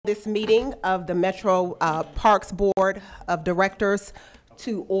This meeting of the Metro Parks Board of Directors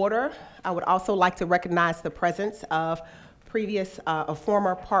to order. I would also like to recognize the presence of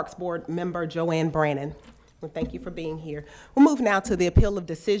former Parks Board member Joanne Brannon. Well, thank you for being here. We'll move now to the appeal of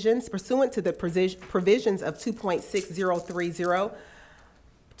decisions pursuant to the provisions of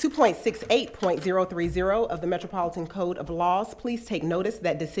 2.68.030 of the Metropolitan Code of Laws. Please take notice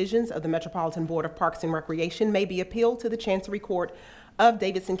that decisions of the Metropolitan Board of Parks and Recreation may be appealed to the Chancery Court of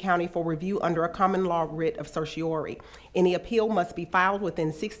Davidson County for review under a common law writ of certiorari. Any appeal must be filed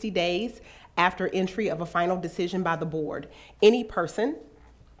within 60 days after entry of a final decision by the board. Any person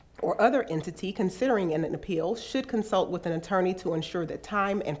or other entity considering an appeal should consult with an attorney to ensure that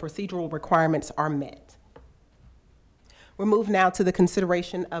time and procedural requirements are met. We'll move now to the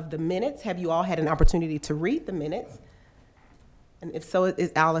consideration of the minutes. Have you all had an opportunity to read the minutes? And if so,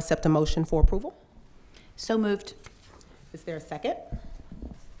 I'll accept a motion for approval. So moved. Is there a second?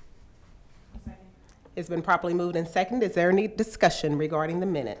 It's been properly moved and seconded. Is there any discussion regarding the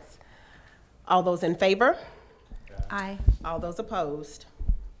minutes? All those in favor? Aye. All those opposed?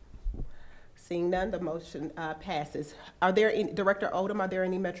 Seeing none, the motion passes. Are there any, Director Odom, are there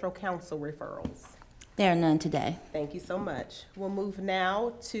any Metro Council referrals? There are none today. Thank you so much. We'll move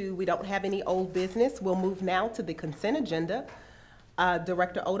now to, we don't have any old business. We'll move now to the consent agenda.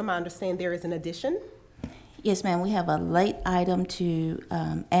 Director Odom, I understand there is an addition. Yes, ma'am. We have a late item to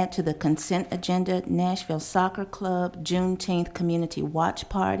add to the consent agenda. Nashville Soccer Club Juneteenth Community Watch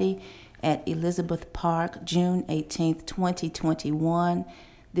Party at Elizabeth Park, June 18th, 2021.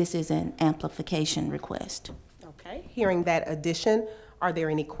 This is an amplification request. Okay. Hearing that addition, are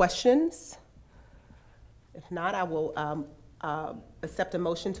there any questions? If not, I will accept a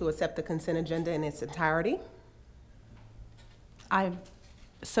motion to accept the consent agenda in its entirety. I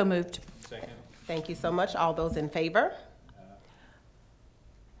so moved. Second. Thank you so much. All those in favor?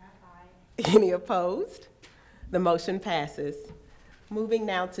 Any opposed? The motion passes. Moving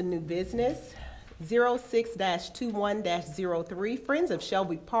now to new business. 06-21-03, Friends of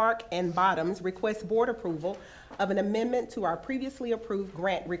Shelby Park and Bottoms request board approval of an amendment to our previously approved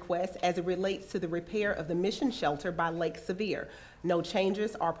grant request as it relates to the repair of the mission shelter by Lake Sevier. No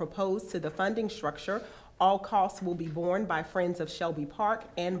changes are proposed to the funding structure. All costs will be borne by Friends of Shelby Park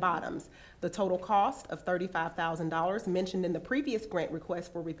and Bottoms. The total cost of $35,000 mentioned in the previous grant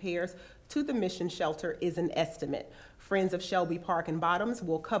request for repairs to the mission shelter is an estimate. Friends of Shelby Park and Bottoms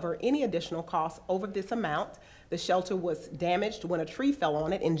will cover any additional costs over this amount. The shelter was damaged when a tree fell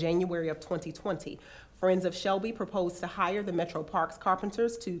on it in January of 2020. Friends of Shelby proposed to hire the Metro Parks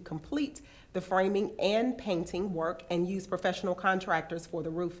carpenters to complete the framing and painting work and use professional contractors for the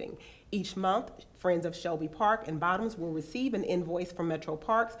roofing. Each month, Friends of Shelby Park and Bottoms will receive an invoice from Metro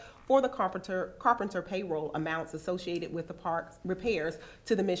Parks for the carpenter payroll amounts associated with the park's repairs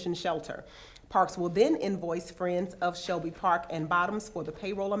to the mission shelter. Parks will then invoice Friends of Shelby Park and Bottoms for the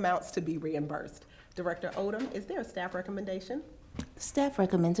payroll amounts to be reimbursed. Director Odom, is there a staff recommendation? The staff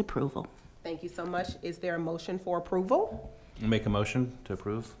recommends approval. Thank you so much. Is there a motion for approval? Make a motion to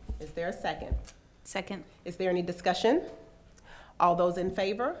approve. Is there a second? Second. Is there any discussion? All those in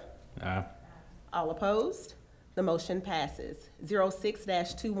favor? Aye. All opposed? The motion passes.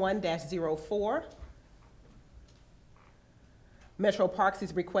 06-21-04. Metro Parks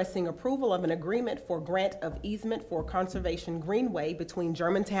is requesting approval of an agreement for grant of easement for Conservation Greenway between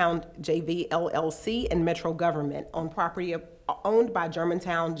Germantown JV LLC and Metro Government on property owned by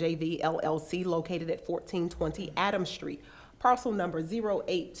Germantown JV LLC located at 1420 Adams Street. Parcel number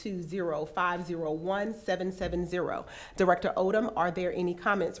 0820501770. Director Odom, are there any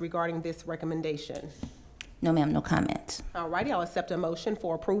comments regarding this recommendation? No, ma'am, no comments. All righty, I'll accept a motion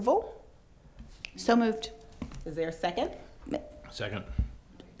for approval. So moved. Is there a second? Second.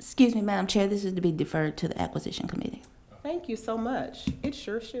 Excuse me, Madam Chair, this is to be deferred to the Acquisition Committee. Thank you so much. It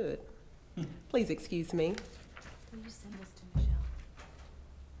sure should. Please excuse me. Will you send this to Michelle?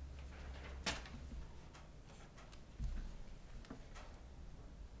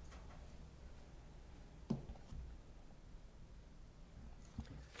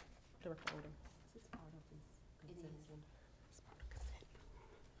 Director Odom, is this part of this consent agenda? It's part of consent.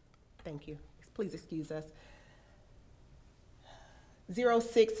 Thank you. Please excuse us.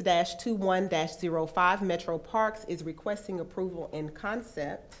 06-21-05 Metro Parks is requesting approval in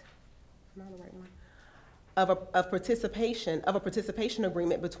concept am I on the right one? Of a participation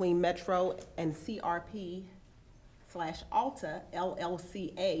agreement between Metro and CRP/Alta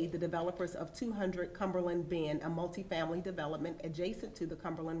LLCA, the developers of 200 Cumberland Bend, a multifamily development adjacent to the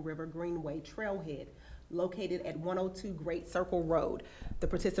Cumberland River Greenway Trailhead, located at 102 Great Circle Road. The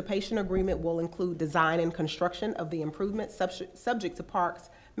participation agreement will include design and construction of the improvements subject to Parks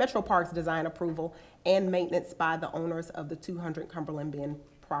Metro Parks design approval, and maintenance by the owners of the 200 Cumberland Bend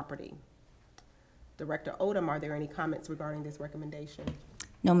property. Director Odom, are there any comments regarding this recommendation?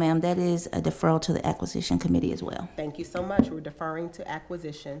 No, ma'am, that is a deferral to the acquisition committee as well. Thank you so much. We're deferring to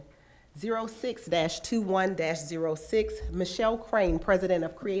acquisition. 06-21-06, Michelle Crane, President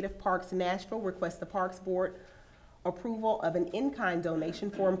of Creative Parks Nashville, requests the Parks Board approval of an in-kind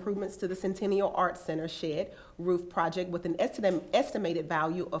donation for improvements to the Centennial Arts Center shed roof project with an estimated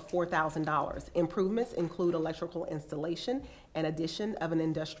value of $4,000. Improvements include electrical installation and addition of an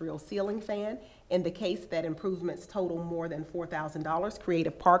industrial ceiling fan. In the case that improvements total more than $4,000,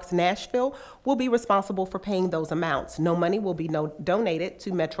 Creative Parks Nashville will be responsible for paying those amounts. No money will be donated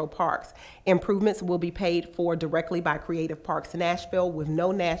to Metro Parks. Improvements will be paid for directly by Creative Parks Nashville with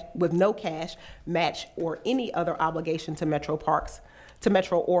no cash match or any other obligation to Metro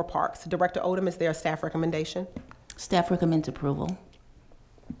or Parks. Director Odom, is there a staff recommendation? Staff recommends approval.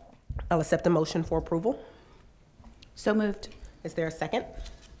 I'll accept a motion for approval. So moved. Is there a second?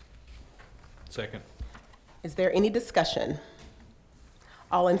 Second. Is there any discussion?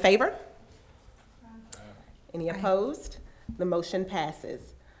 All in favor? Any opposed? The motion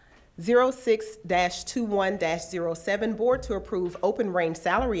passes. 06-21-07, Board to approve open range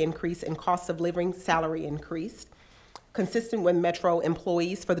salary increase and cost of living salary increase consistent with Metro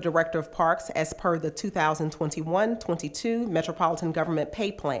employees for the Director of Parks as per the 2021-22 Metropolitan Government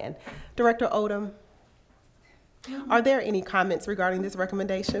Pay Plan. Director Odom, are there any comments regarding this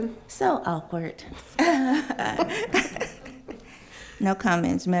recommendation? So awkward. No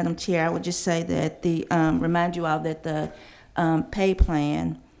comments, Madam Chair. I would just say that remind you all that the pay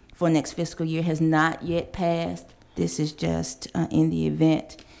plan for next fiscal year has not yet passed. This is just in the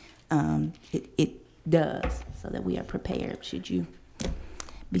event it does, so that we are prepared should you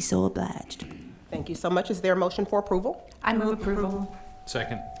be so obliged. Thank you so much. Is there a motion for approval? I move approval.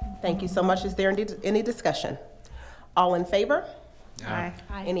 Second. Thank you so much. Is there any discussion? All in favor? Aye.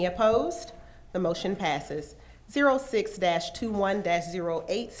 Any opposed? The motion passes.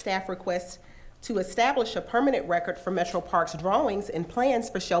 06-21-08, staff requests to establish a permanent record for Metro Parks drawings and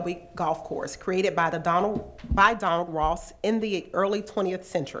plans for Shelby Golf Course, created by Donald Ross in the early 20th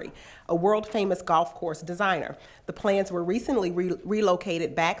century, a world-famous golf course designer. The plans were recently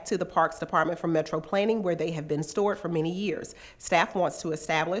relocated back to the Parks Department from Metro Planning, where they have been stored for many years. Staff wants to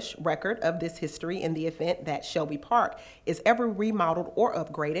establish record of this history in the event that Shelby Park is ever remodeled or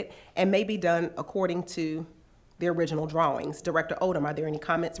upgraded, and may be done according to the original drawings. Director Odom, are there any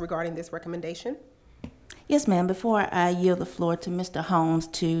comments regarding this recommendation? Yes, ma'am. Before I yield the floor to Mr. Holmes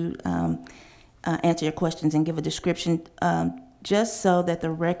to answer your questions and give a description, just so that the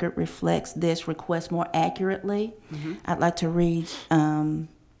record reflects this request more accurately, I'd like to read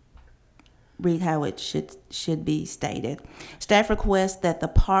how it should be stated. Staff requests that the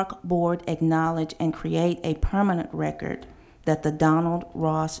Park Board acknowledge and create a permanent record that the Donald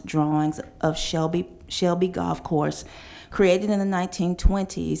Ross drawings of Shelby Golf Course, created in the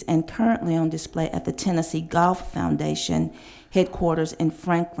 1920s and currently on display at the Tennessee Golf Foundation headquarters in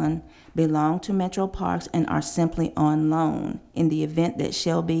Franklin, belong to Metro Parks and are simply on loan. In the event that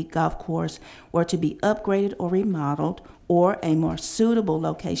Shelby Golf Course were to be upgraded or remodeled, or a more suitable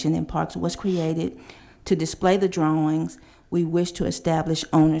location in Parks was created to display the drawings, we wish to establish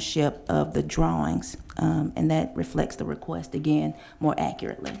ownership of the drawings, and that reflects the request again more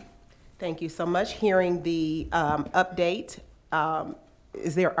accurately. Thank you so much. Hearing the update, are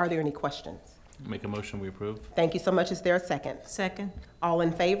there any questions? Make a motion, we approve. Thank you so much. Is there a second? Second. All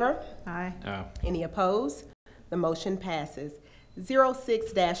in favor? Aye. Any opposed? The motion passes.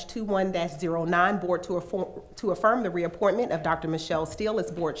 06-21-09, Board to affirm the reappointment of Dr. Michelle Steele as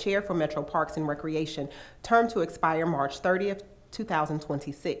Board Chair for Metro Parks and Recreation, term to expire March 30th,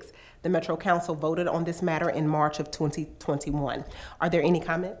 2026. The Metro Council voted on this matter in March of 2021. Are there any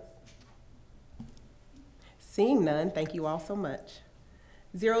comments? Seeing none, thank you all so much.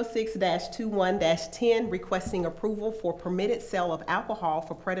 06-21-10, requesting approval for permitted sale of alcohol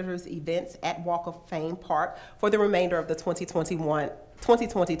for Predators events at Walk of Fame Park for the remainder of the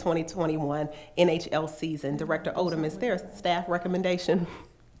 2020-2021 NHL season. Director Odom, is there a staff recommendation?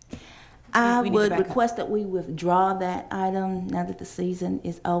 I We need to would back up. request that we withdraw that item now that the season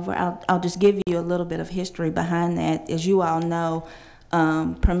is over. I'll just give you a little bit of history behind that. As you all know,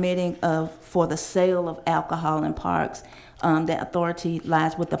 permitting for the sale of alcohol in parks, that authority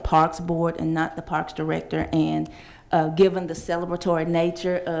lies with the Parks Board and not the Parks Director. And given the celebratory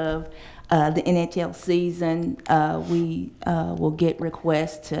nature of the NHL season, we will get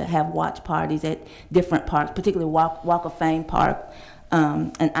requests to have watch parties at different parks, particularly Walk of Fame Park.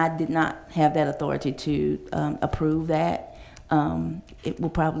 And I did not have that authority to approve that. It will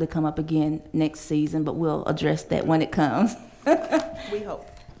probably come up again next season, but we'll address that when it comes. We hope.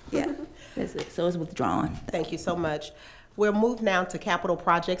 Yeah, that's it. So it's withdrawn. Thank you so much. We'll move now to capital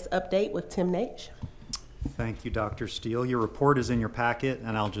projects update with Tim Naish. Thank you, Dr. Steele. Your report is in your packet,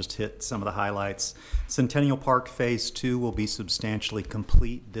 and I'll just hit some of the highlights. Centennial Park Phase 2 will be substantially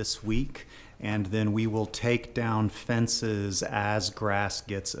complete this week, and then we will take down fences as grass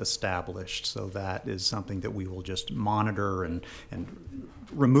gets established. So that is something that we will just monitor and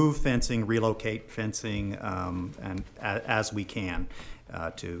remove fencing, relocate fencing, and as we can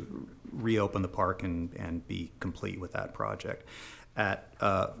to reopen the park and be complete with that project. At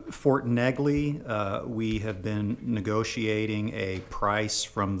Fort Negley, we have been negotiating a price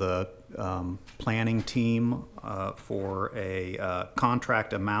from the planning team for a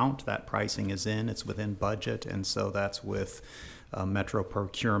contract amount. That pricing is in, it's within budget, and so that's with Metro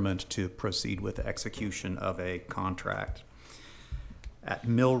Procurement to proceed with execution of a contract. At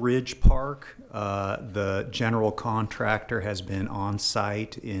Mill Ridge Park, the general contractor has been on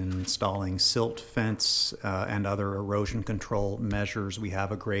site installing silt fence and other erosion control measures. We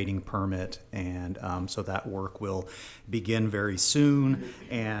have a grading permit, and so that work will begin very soon.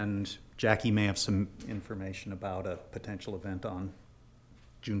 And Jackie may have some information about a potential event on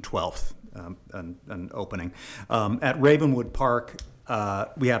June 12th, an opening. At Ravenwood Park,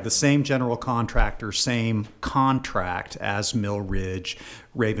 we have the same general contractor, same contract as Mill Ridge.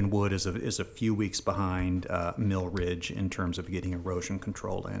 Ravenwood is a few weeks behind Mill Ridge in terms of getting erosion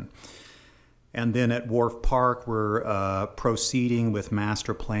control in. And then at Wharf Park, we're proceeding with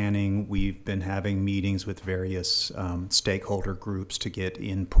master planning. We've been having meetings with various stakeholder groups to get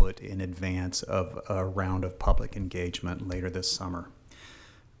input in advance of a round of public engagement later this summer.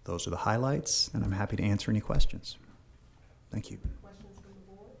 Those are the highlights, and I'm happy to answer any questions. Thank you. Questions from the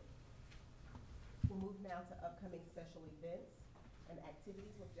board? We'll move now to upcoming special events and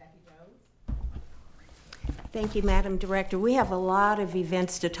activities with Jackie Jones. Thank you, Madam Director. We have a lot of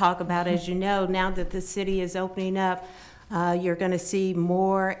events to talk about. As you know, now that the city is opening up, you're going to see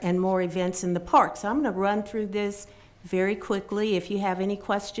more and more events in the park. So I'm going to run through this very quickly. If you have any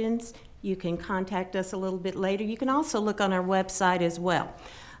questions, you can contact us a little bit later. You can also look on our website as well.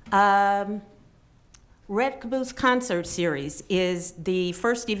 Red Caboose Concert Series is the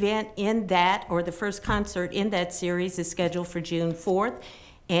first event in that, or the first concert in that series is scheduled for June 4th.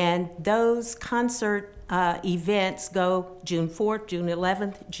 And those concert events go June 4th, June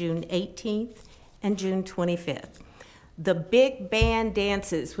 11th, June 18th, and June 25th. The Big Band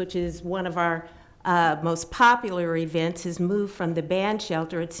Dances, which is one of our most popular events, has moved from the band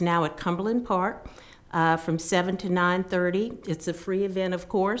shelter. It's now at Cumberland Park from 7 to 9:30. It's a free event, of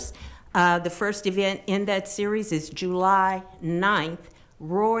course. The first event in that series is July 9th.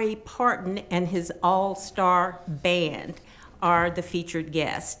 Roy Parton and his all-star band are the featured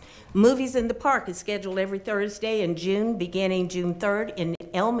guests. Movies in the Park is scheduled every Thursday in June, beginning June 3rd in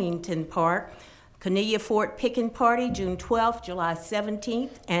Elmington Park. Cornelia Fort Pickin' Party, June 12th, July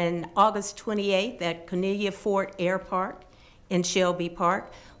 17th, and August 28th at Cornelia Fort Air Park in Shelby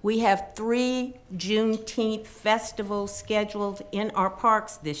Park. We have 3 Juneteenth festivals scheduled in our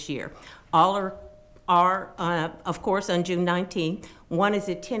parks this year. All are of course, on June 19th. One is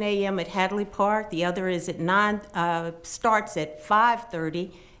at 10 a.m. at Hadley Park. The other is at starts at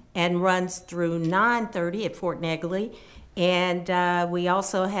 5:30 and runs through 9:30 at Fort Negley. And we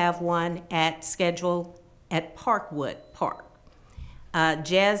also have one scheduled at Parkwood Park.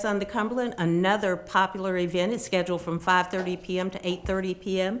 Jazz on the Cumberland, another popular event, is scheduled from 5:30 p.m. to 8:30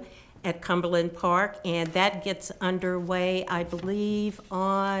 p.m. at Cumberland Park, and that gets underway, I believe,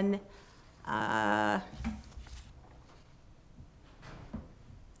 on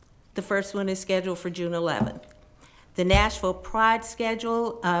the first one is scheduled for June 11th. The Nashville Pride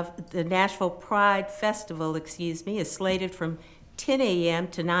the Nashville Pride Festival, is slated from 10 a.m.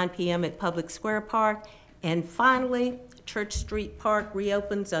 to 9 p.m. at Public Square Park, and finally, Church Street Park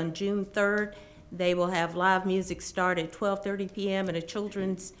reopens on June 3rd. They will have live music start at 12:30 p.m. and a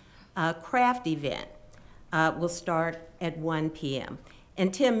children's craft event will start at 1 p.m.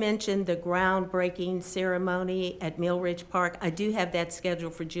 And Tim mentioned the groundbreaking ceremony at Mill Ridge Park. I do have that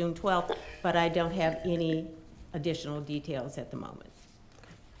scheduled for June 12th, but I don't have any additional details at the moment.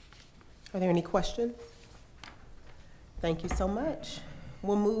 Are there any questions? Thank you so much.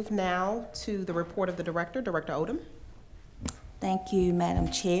 We'll move now to the report of the director, Director Odom. Thank you, Madam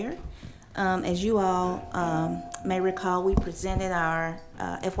Chair. As you all may recall, we presented our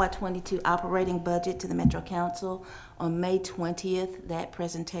FY22 operating budget to the Metro Council on May 20th. That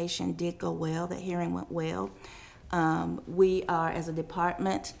presentation did go well. That hearing went well. We are, as a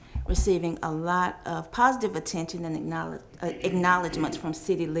department, receiving a lot of positive attention and acknowledgments from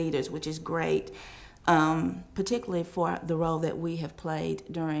city leaders, which is great, particularly for the role that we have played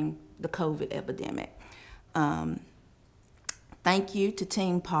during the COVID epidemic. Thank you to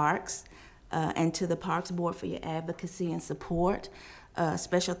Team Parks and to the Parks Board for your advocacy and support.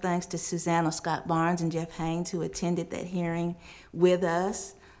 Special thanks to Susanna Scott Barnes and Jeff Haynes, who attended that hearing with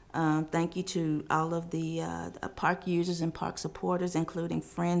us. Thank you to all of the park users and park supporters, including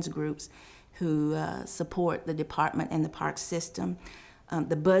friends groups who support the department and the park system.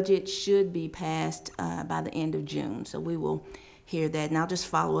 The budget should be passed by the end of June, so we will hear that. And I'll just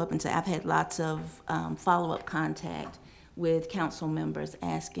follow up and say I've had lots of follow-up contact with council members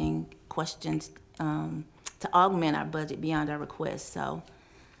asking questions to augment our budget beyond our request. So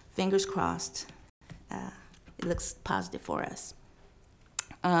fingers crossed, it looks positive for us.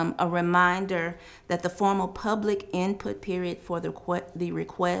 A reminder that the formal public input period for the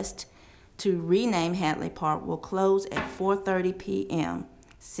request to rename Hadley Park will close at 4:30 p.m.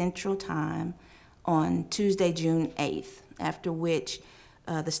 Central Time on Tuesday, June 8th, after which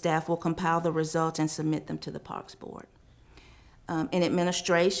the staff will compile the results and submit them to the Parks Board. In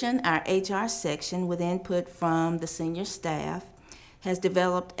administration, our HR section, with input from the senior staff, has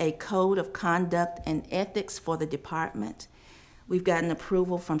developed a code of conduct and ethics for the department. We've gotten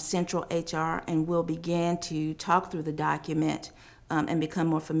approval from Central HR and will begin to talk through the document and become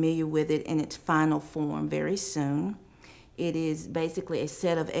more familiar with it in its final form very soon. It is basically a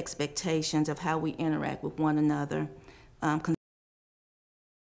set of expectations of how we interact with one another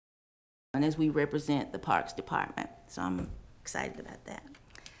as we represent the Parks Department. So I'm excited about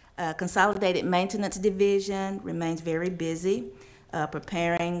that. Consolidated Maintenance Division remains very busy,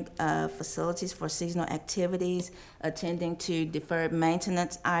 preparing facilities for seasonal activities, attending to deferred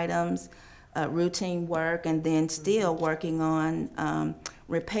maintenance items, routine work, and then still working on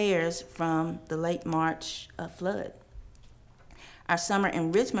repairs from the late March flood. Our summer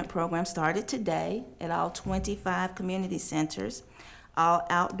enrichment program started today at all 25 community centers. All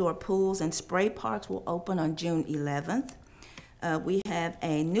outdoor pools and spray parks will open on June 11th. We have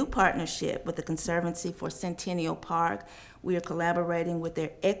a new partnership with the Conservancy for Centennial Park. We are collaborating with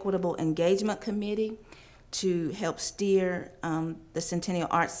their Equitable Engagement Committee to help steer the Centennial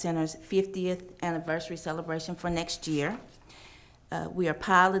Arts Center's 50th anniversary celebration for next year. We are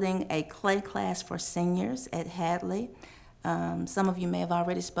piloting a clay class for seniors at Hadley. Some of you may have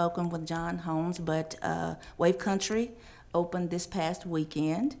already spoken with John Holmes, but Wave Country opened this past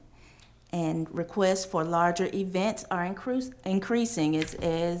weekend, and requests for larger events are increasing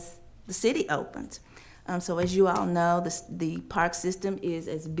as the city opens. So as you all know, the park system is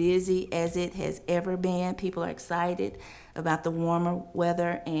as busy as it has ever been. People are excited about the warmer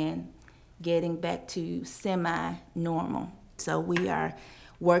weather and getting back to semi-normal. So we are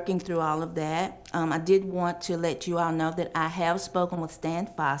working through all of that. I did want to let you all know that I have spoken with Stan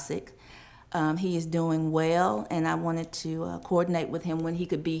Fossick. He is doing well, and I wanted to coordinate with him when he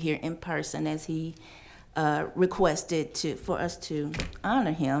could be here in person, as he requested for us to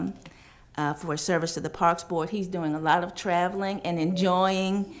honor him for his service to the Parks Board. He's doing a lot of traveling and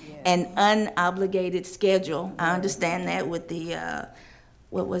enjoying an unobligated schedule. I understand that with the,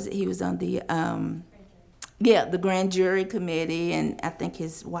 what was it? He was on the, the grand jury committee, and I think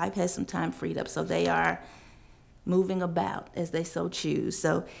his wife has some time freed up, so they are moving about as they so choose.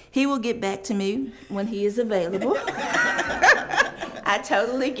 So he will get back to me when he is available. I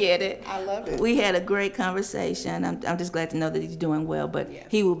totally get it. I love it. We had a great conversation. I'm just glad to know that he's doing well, but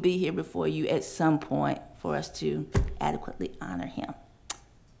he will be here before you at some point for us to adequately honor him.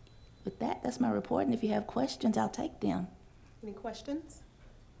 With that, that's my report, and if you have questions, I'll take them. Any questions?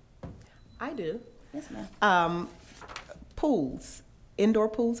 I do. Yes, ma'am. Pools, indoor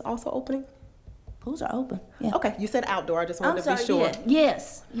pools also opening? Pools are open. Yeah. Okay, you said outdoor, I just wanted to be sure. Yeah.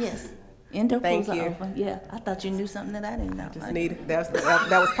 Yes. Indoor Thank pools you. are open. Yeah, I thought you knew something that I didn't know. Just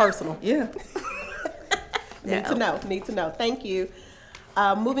that was personal. Yeah. Need to know. Thank you.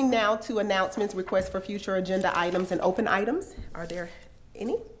 Moving now to announcements, requests for future agenda items and open items. Are there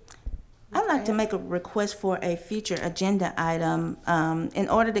any? I'd like to make a request for a future agenda item. In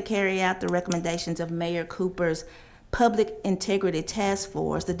order to carry out the recommendations of Mayor Cooper's Public Integrity Task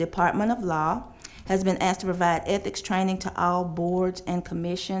Force, the Department of Law has been asked to provide ethics training to all boards and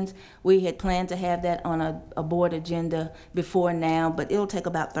commissions. We had planned to have that on a board agenda before now, but it'll take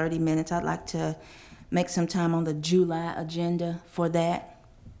about 30 minutes. I'd like to make some time on the July agenda for that.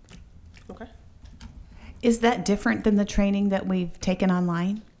 Okay. Is that different than the training that we've taken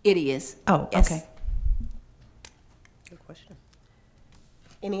online? It is. Oh, Yes. okay. Good question.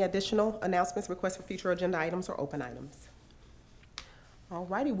 Any additional announcements, requests for future agenda items, or open items? All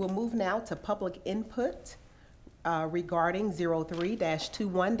righty, we'll move now to public input regarding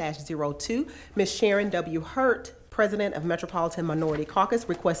 03-21-02. Ms. Sharon W. Hurt, President of Metropolitan Minority Caucus,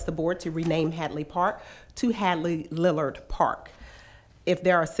 requests the board to rename Hadley Park to Hadley Lillard Park. If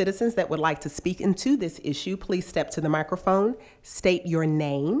there are citizens that would like to speak into this issue, please step to the microphone, state your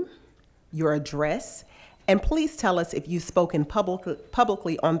name, your address, and please tell us if you've spoken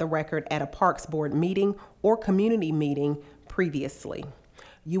publicly on the record at a Parks Board meeting or community meeting previously.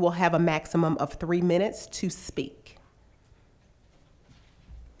 You will have a maximum of 3 minutes to speak.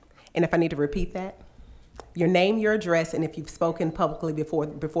 And if I need to repeat that, your name, your address, and if you've spoken publicly before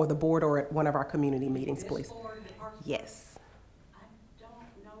the board or at one of our community meetings, please. Yes. I don't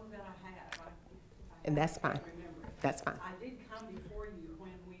know that I have. And that's fine. That's fine. I did come before you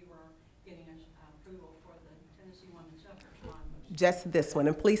when we were getting approval for the Tennessee Women's Suffrage Monument. Just this one.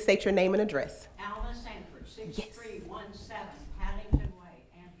 And please state your name and address. Alma Sanford, 6317 Paddington Way,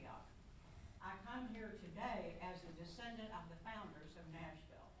 Antioch. I come here today as a descendant of the founders of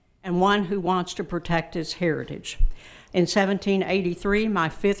Nashville and one who wants to protect its heritage. In 1783, my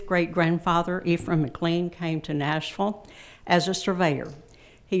fifth great-grandfather, Ephraim McLean, came to Nashville as a surveyor.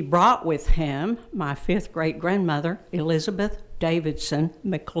 He brought with him my fifth great-grandmother, Elizabeth Davidson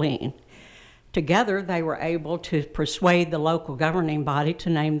McLean. Together, they were able to persuade the local governing body to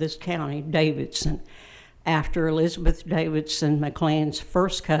name this county Davidson, after Elizabeth Davidson McLean's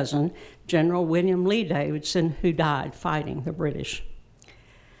first cousin, General William Lee Davidson, who died fighting the British.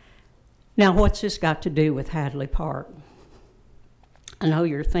 Now, what's this got to do with Hadley Park? I know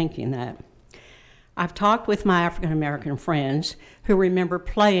you're thinking that. I've talked with my African-American friends who remember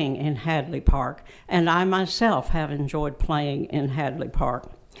playing in Hadley Park, and I myself have enjoyed playing in Hadley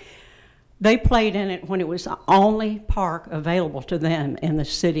Park. They played in it when it was the only park available to them in the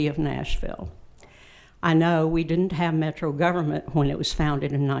city of Nashville. I know we didn't have metro government when it was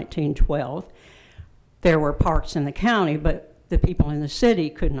founded in 1912. There were parks in the county, but the people in the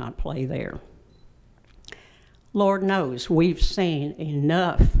city could not play there. Lord knows we've seen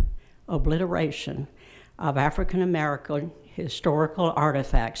enough obliteration of African American historical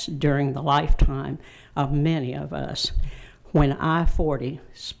artifacts during the lifetime of many of us when I-40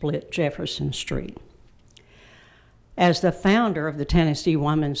 split Jefferson Street. As the founder of the Tennessee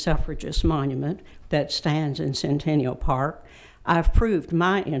Women's Suffragist Monument that stands in Centennial Park, I've proved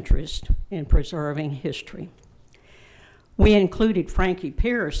my interest in preserving history. We included Frankie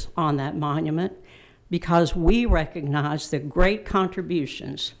Pierce on that monument because we recognize the great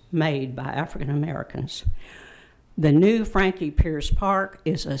contributions made by African Americans. The new Frankie Pierce Park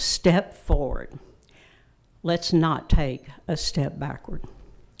is a step forward. Let's not take a step backward.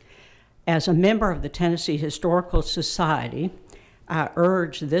 As a member of the Tennessee Historical Society, I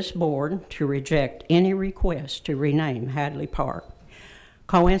urge this board to reject any request to rename Hadley Park.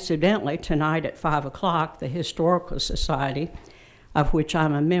 Coincidentally, tonight at 5 o'clock, the Historical Society, of which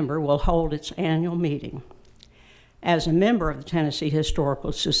I'm a member, will hold its annual meeting. As a member of the Tennessee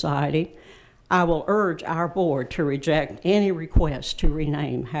Historical Society, I will urge our board to reject any request to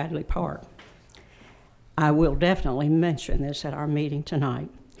rename Hadley Park. I will definitely mention this at our meeting tonight.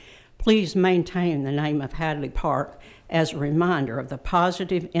 Please maintain the name of Hadley Park as a reminder of the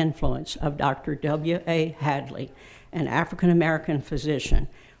positive influence of Dr. W.A. Hadley, an African-American physician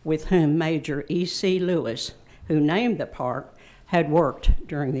with whom Major E.C. Lewis, who named the park, had worked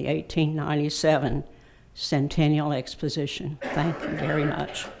during the 1897 Centennial Exposition. Thank you very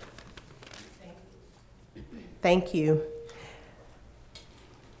much. Thank you.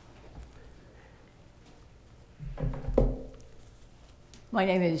 My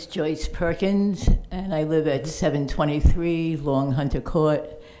name is Joyce Perkins, and I live at 723 Long Hunter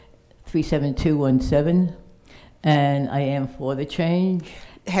Court, 37217, and I am for the change.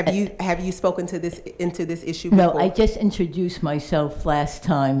 Have you spoken to this issue before? No, I just introduced myself last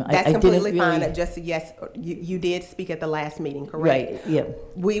time. That's I completely didn't really... fine. Just yes, you did speak at the last meeting, correct? Right. Yeah.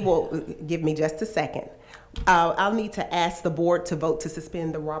 We will give me just a second. I'll need to ask the board to vote to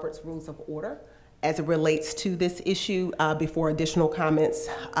suspend the Roberts Rules of Order as it relates to this issue before additional comments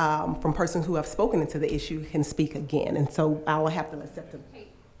from persons who have spoken into the issue can speak again. And so I'll have to accept them. Hey,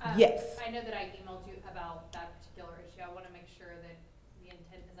 yes. I know that I emailed you about that particular issue. I want to make sure that the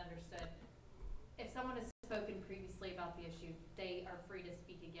intent is understood. If someone has spoken previously about the issue, they are free to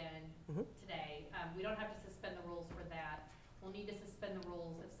speak again today. We don't have to suspend the rules for that. We'll need to suspend the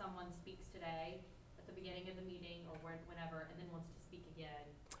rules if someone speaks today at the beginning of the meeting or whenever, and then wants to speak again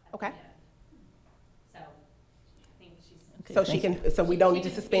at the end. So I think she's... Okay, So she can. So we don't need to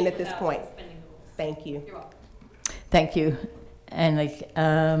suspend at this point. Thank you. You're welcome. Thank you.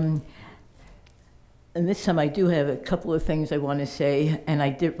 And And this time I do have a couple of things I want to say, and I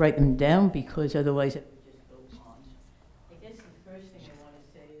did write them down because otherwise it would just go on. I guess the first thing I want to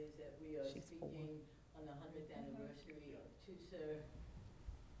say is that we are speaking on the 100th anniversary of Tulsa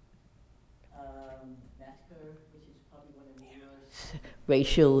massacre, which is probably one of the worst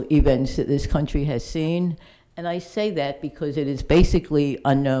racial events that this country has seen. And I say that because it is basically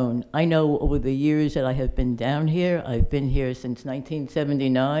unknown. I know over the years that I have been down here, I've been here since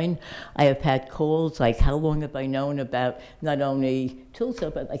 1979, I have had calls like, how long have I known about not only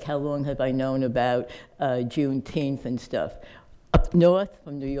Tulsa, but like how long have I known about Juneteenth and stuff. Up north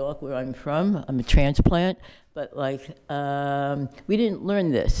from New York, where I'm from, I'm a transplant, but like, we didn't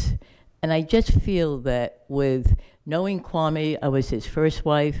learn this. And I just feel that with knowing Kwame, I was his first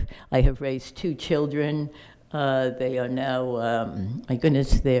wife, I have raised 2 children. They are now, my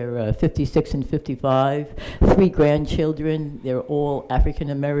goodness, they're 56 and 55, 3 grandchildren. They're all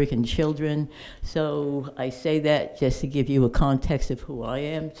African-American children. So I say that just to give you a context of who I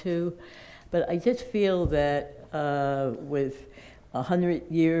am too. But I just feel that with 100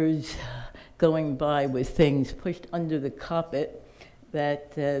 years going by with things pushed under the carpet,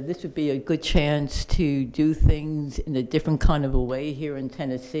 that this would be a good chance to do things in a different kind of a way here in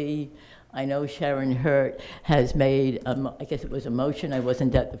Tennessee. I know Sharon Hurt has made, I guess it was a motion, I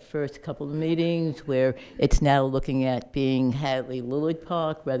wasn't at the first couple of meetings, where it's now looking at being Hadley-Lillard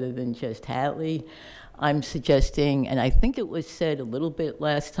Park rather than just Hadley. I'm suggesting, and I think it was said a little bit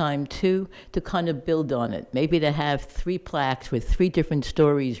last time too, to kind of build on it. Maybe to have 3 plaques with 3 different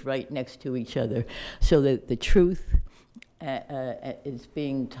stories right next to each other, so that the truth is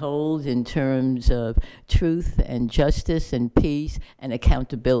being told in terms of truth and justice and peace and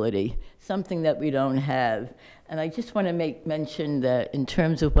accountability, something that we don't have. And I just want to make mention that in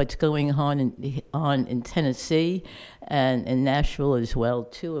terms of what's going on in Tennessee and in Nashville as well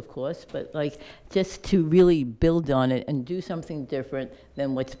too, of course, but like just to really build on it and do something different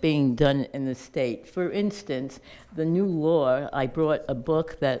than what's being done in the state. For instance, the new law, I brought a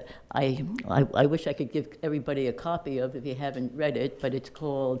book that I wish I could give everybody a copy of if you haven't read it, but it's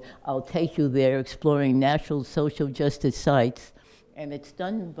called I'll Take You There, Exploring National Social Justice Sites. And it's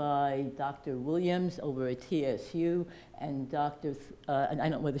done by Dr. Williams over at TSU and Dr. And I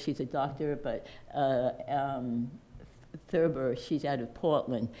don't know whether she's a doctor, but Thurber, she's out of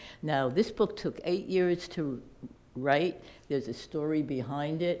Portland. Now, this book took 8 years to write. There's a story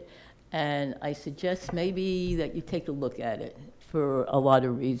behind it. And I suggest maybe that you take a look at it for a lot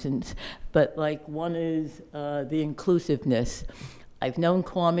of reasons. But like one is the inclusiveness. I've known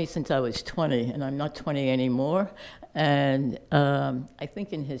Kwame since I was 20, and I'm not 20 anymore. And I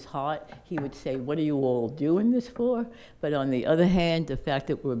think in his heart, he would say, what are you all doing this for? But on the other hand, the fact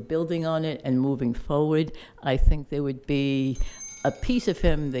that we're building on it and moving forward, I think there would be a piece of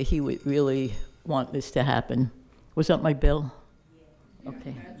him that he would really want this to happen. Was that my bill?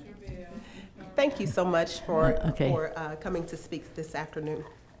 Okay. Thank you so much for Okay. coming to speak this afternoon.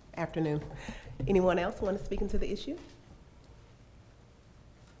 Anyone else want to speak into the issue?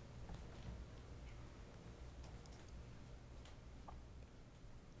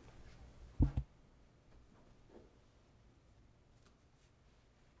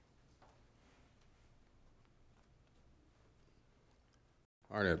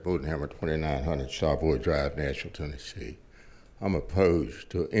 Arnett Bodenhammer, 2900 Starboard Drive, Nashville, Tennessee. I'm opposed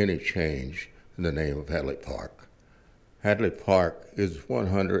to any change in the name of Hadley Park. Hadley Park is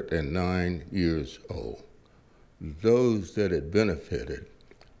 109 years old. Those that it benefited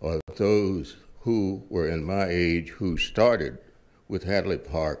are those who were in my age who started with Hadley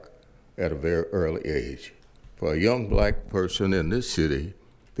Park at a very early age. For a young black person in this city,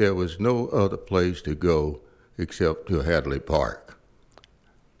 there was no other place to go except to Hadley Park.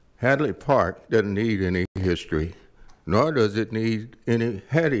 Hadley Park doesn't need any history, nor does it need any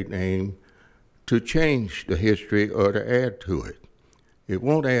Hattie name to change the history or to add to it. It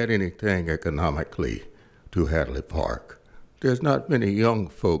won't add anything economically to Hadley Park. There's not many young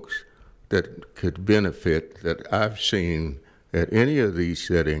folks that could benefit that I've seen at any of these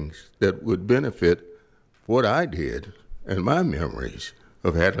settings that would benefit what I did and my memories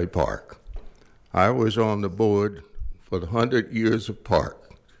of Hadley Park. I was on the board for the 100 years of Park.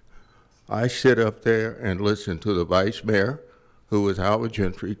 I sit up there and listen to the vice mayor, who was Howard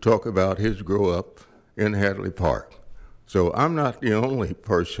Gentry, talk about his grow up in Hadley Park. So I'm not the only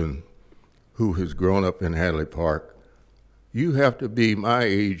person who has grown up in Hadley Park. You have to be my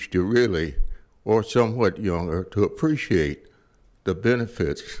age to really, or somewhat younger, to appreciate the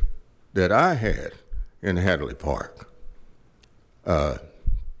benefits that I had in Hadley Park.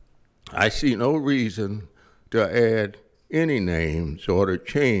 I see no reason to add any names or to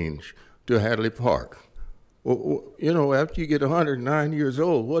change to Hadley Park. Well, you know, after you get 109 years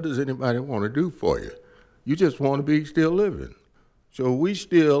old, what does anybody want to do for you? You just want to be still living. So we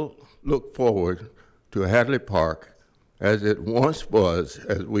still look forward to Hadley Park as it once was,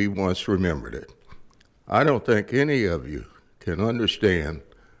 as we once remembered it. I don't think any of you can understand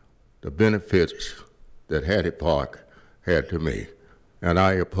the benefits that Hadley Park had to me, and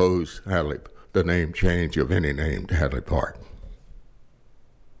I oppose the name change of any name to Hadley Park.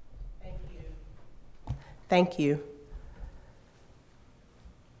 Thank you.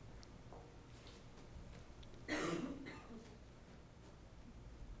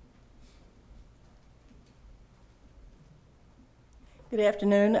 Good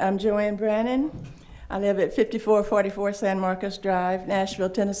afternoon. I'm Joanne Brannon. I live at 5444 San Marcos Drive, Nashville,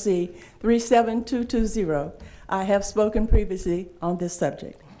 Tennessee, 37220. I have spoken previously on this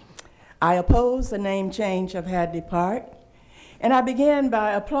subject. I oppose the name change of Hadley Park, and I began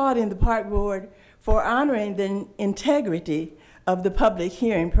by applauding the Park Board for honoring the integrity of the public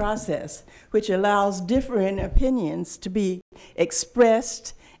hearing process, which allows differing opinions to be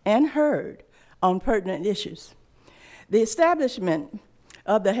expressed and heard on pertinent issues. The establishment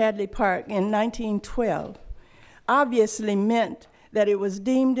of the Hadley Park in 1912 obviously meant that it was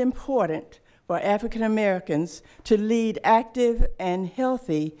deemed important for African Americans to lead active and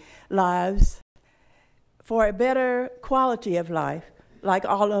healthy lives for a better quality of life like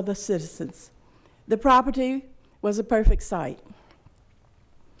all other citizens. The property was a perfect site.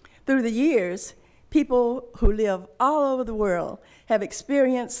 Through the years, people who live all over the world have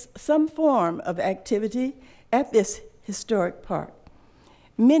experienced some form of activity at this historic park.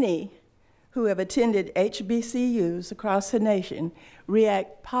 Many who have attended HBCUs across the nation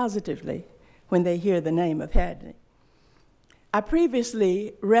react positively when they hear the name of Hadley. I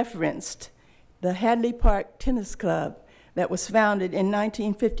previously referenced the Hadley Park Tennis Club that was founded in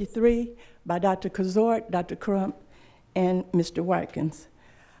 1953 by Dr. Kazort, Dr. Crump, and Mr. Watkins.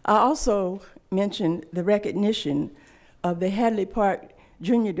 I also mentioned the recognition of the Hadley Park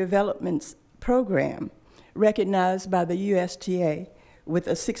Junior Development Program, recognized by the USTA with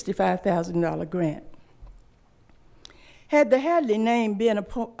a $65,000 grant. Had the Hadley name been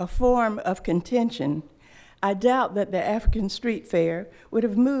a form of contention, I doubt that the African Street Fair would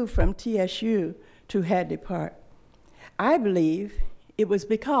have moved from TSU to Hadley Park. I believe it was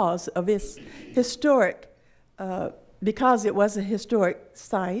because of its historic, because it was a historic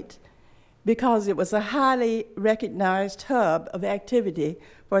site, because it was a highly recognized hub of activity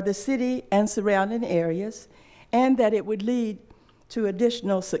for the city and surrounding areas, and that it would lead to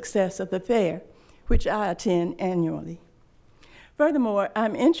additional success of the fair, which I attend annually. Furthermore,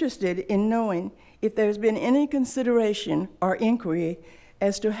 I'm interested in knowing if there's been any consideration or inquiry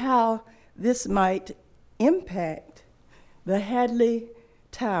as to how this might impact the Hadley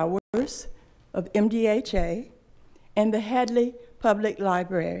Towers of MDHA and the Hadley Public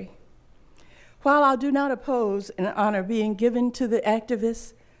Library. While I do not oppose an honor being given to the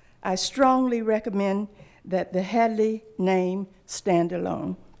activists, I strongly recommend that the Hadley name stand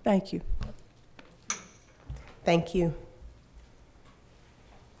alone. Thank you. Thank you.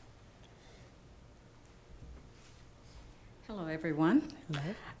 Hello, everyone. Hello.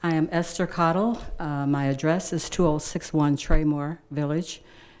 I am Esther Cottle. My address is 2061 Traymore Village,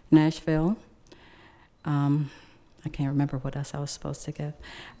 Nashville. I can't remember what else I was supposed to give.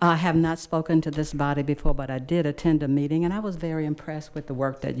 I have not spoken to this body before, but I did attend a meeting, and I was very impressed with the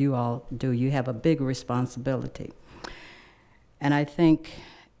work that you all do. You have a big responsibility. And I think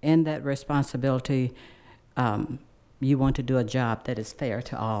in that responsibility, you want to do a job that is fair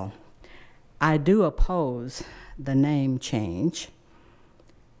to all. I do oppose the name change.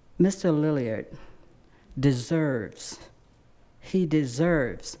 Mr. Lilliard deserves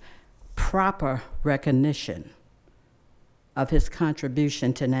proper recognition of his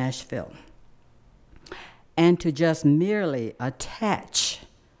contribution to Nashville. And to just merely attach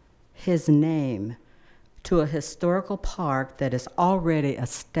his name to a historical park that is already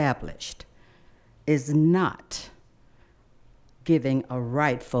established is not giving a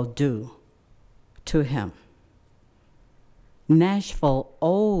rightful due to him. Nashville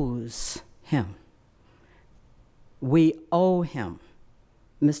owes him. We owe him,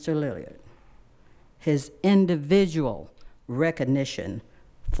 Mr. Lilliard, his individual recognition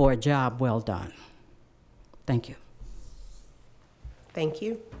for a job well done. Thank you. Thank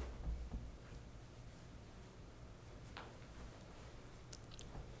you.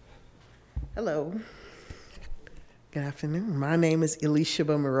 Hello. Good afternoon. My name is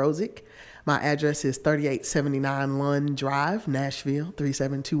Elishaba Morozic. My address is 3879 Lund Drive, Nashville,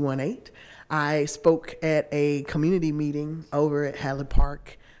 37218. I spoke at a community meeting over at Hadley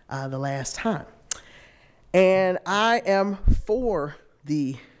Park the last time. And I am for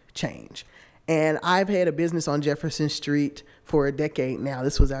the change. And I've had a business on Jefferson Street for a decade now.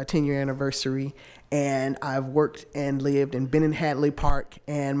 This was our 10-year anniversary. And I've worked and lived and been in Hadley Park.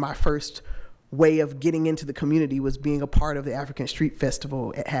 And my first way of getting into the community was being a part of the African Street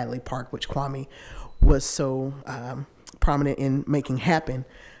Festival at Hadley Park, which Kwame was so prominent in making happen.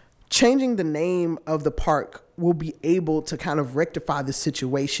 Changing the name of the park will be able to kind of rectify the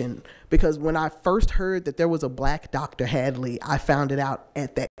situation, because when I first heard that there was a Black Dr. Hadley, I found it out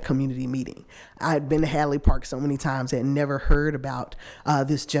at that community meeting. I had been to Hadley Park so many times and never heard about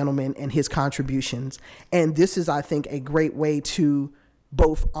this gentleman and his contributions. And this is, I think, a great way to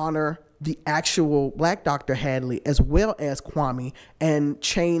both honor the actual Black Dr. Hadley as well as Kwame and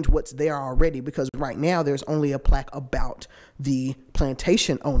change what's there already, because right now there's only a plaque about the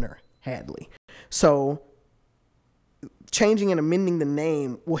plantation owner Hadley. So changing and amending the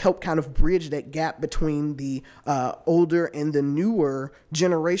name will help kind of bridge that gap between the older and the newer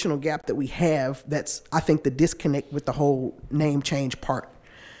generational gap that we have. That's, I think, the disconnect with the whole name change part.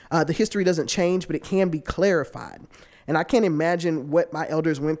 The history doesn't change, but it can be clarified. And I can't imagine what my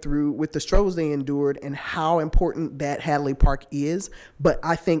elders went through with the struggles they endured and how important that Hadley Park is. But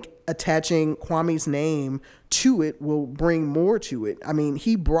I think attaching Kwame's name to it will bring more to it. I mean,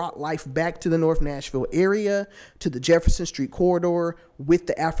 he brought life back to the North Nashville area, to the Jefferson Street corridor with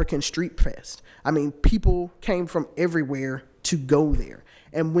the African Street Fest. I mean, people came from everywhere to go there.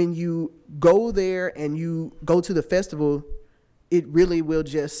 And when you go there and you go to the festival, it really will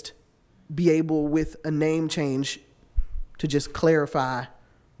just be able, with a name change, to just clarify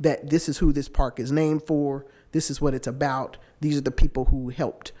that this is who this park is named for, this is what it's about, these are the people who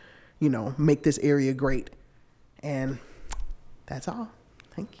helped, you know, make this area great. And that's all.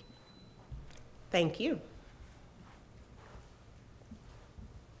 Thank you. Thank you.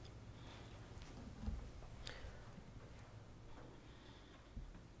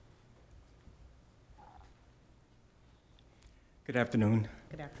 Good afternoon.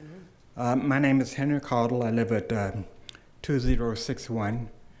 Good afternoon. My name is Henry Caudle. I live at 2061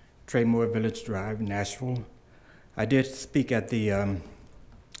 Traymore Village Drive, Nashville. I did speak at the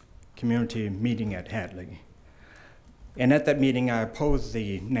community meeting at Hadley. And at that meeting, I opposed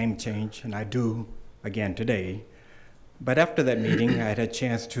the name change, and I do again today. But after that meeting, I had a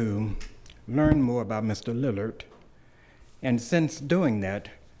chance to learn more about Mr. Lillard. And since doing that,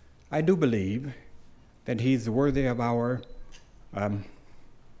 I do believe that he's worthy of our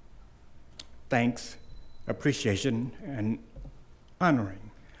thanks, appreciation, and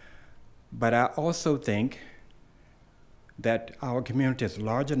honoring. But I also think that our community is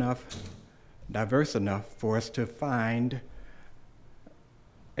large enough, diverse enough for us to find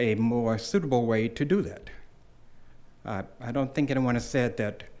a more suitable way to do that. I don't think anyone has said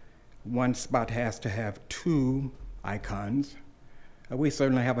that one spot has to have two icons. We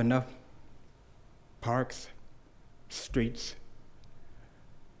certainly have enough parks, streets,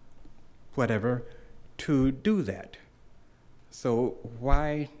 whatever, to do that. So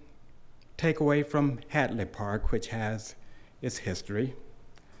why take away from Hadley Park, which has its history,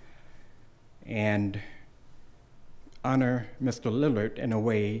 and honor Mr. Lillard in a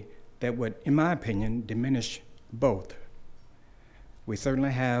way that would, in my opinion, diminish both? We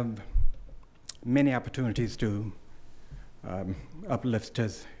certainly have many opportunities to uplift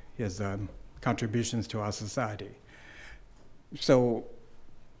his contributions to our society. So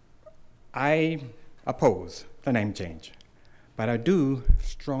I oppose the name change, but I do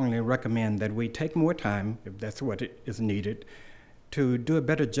strongly recommend that we take more time, if that's what is needed, to do a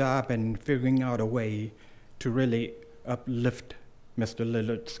better job in figuring out a way to really uplift Mr.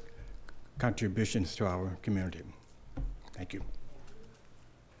 Lillard's contributions to our community. Thank you.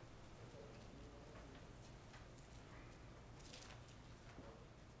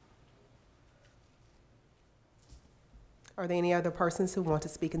 Are there any other persons who want to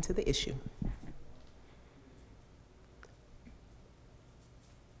speak into the issue?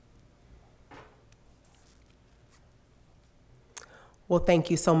 Well, thank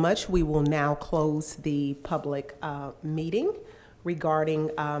you so much. We will now close the public meeting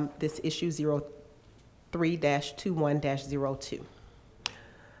regarding this issue 03-21-02.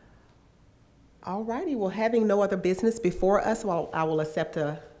 All righty, well, having no other business before us, well, I will accept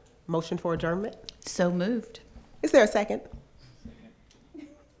a motion for adjournment. So moved. Is there a second?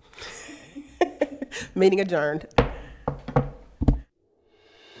 Meeting adjourned.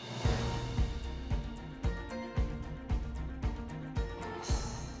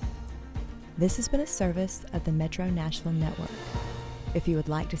 This has been a service of the Metro Nashville Network. If you would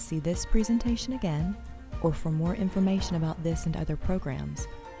like to see this presentation again, or for more information about this and other programs,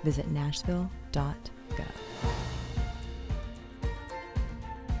 visit nashville.gov.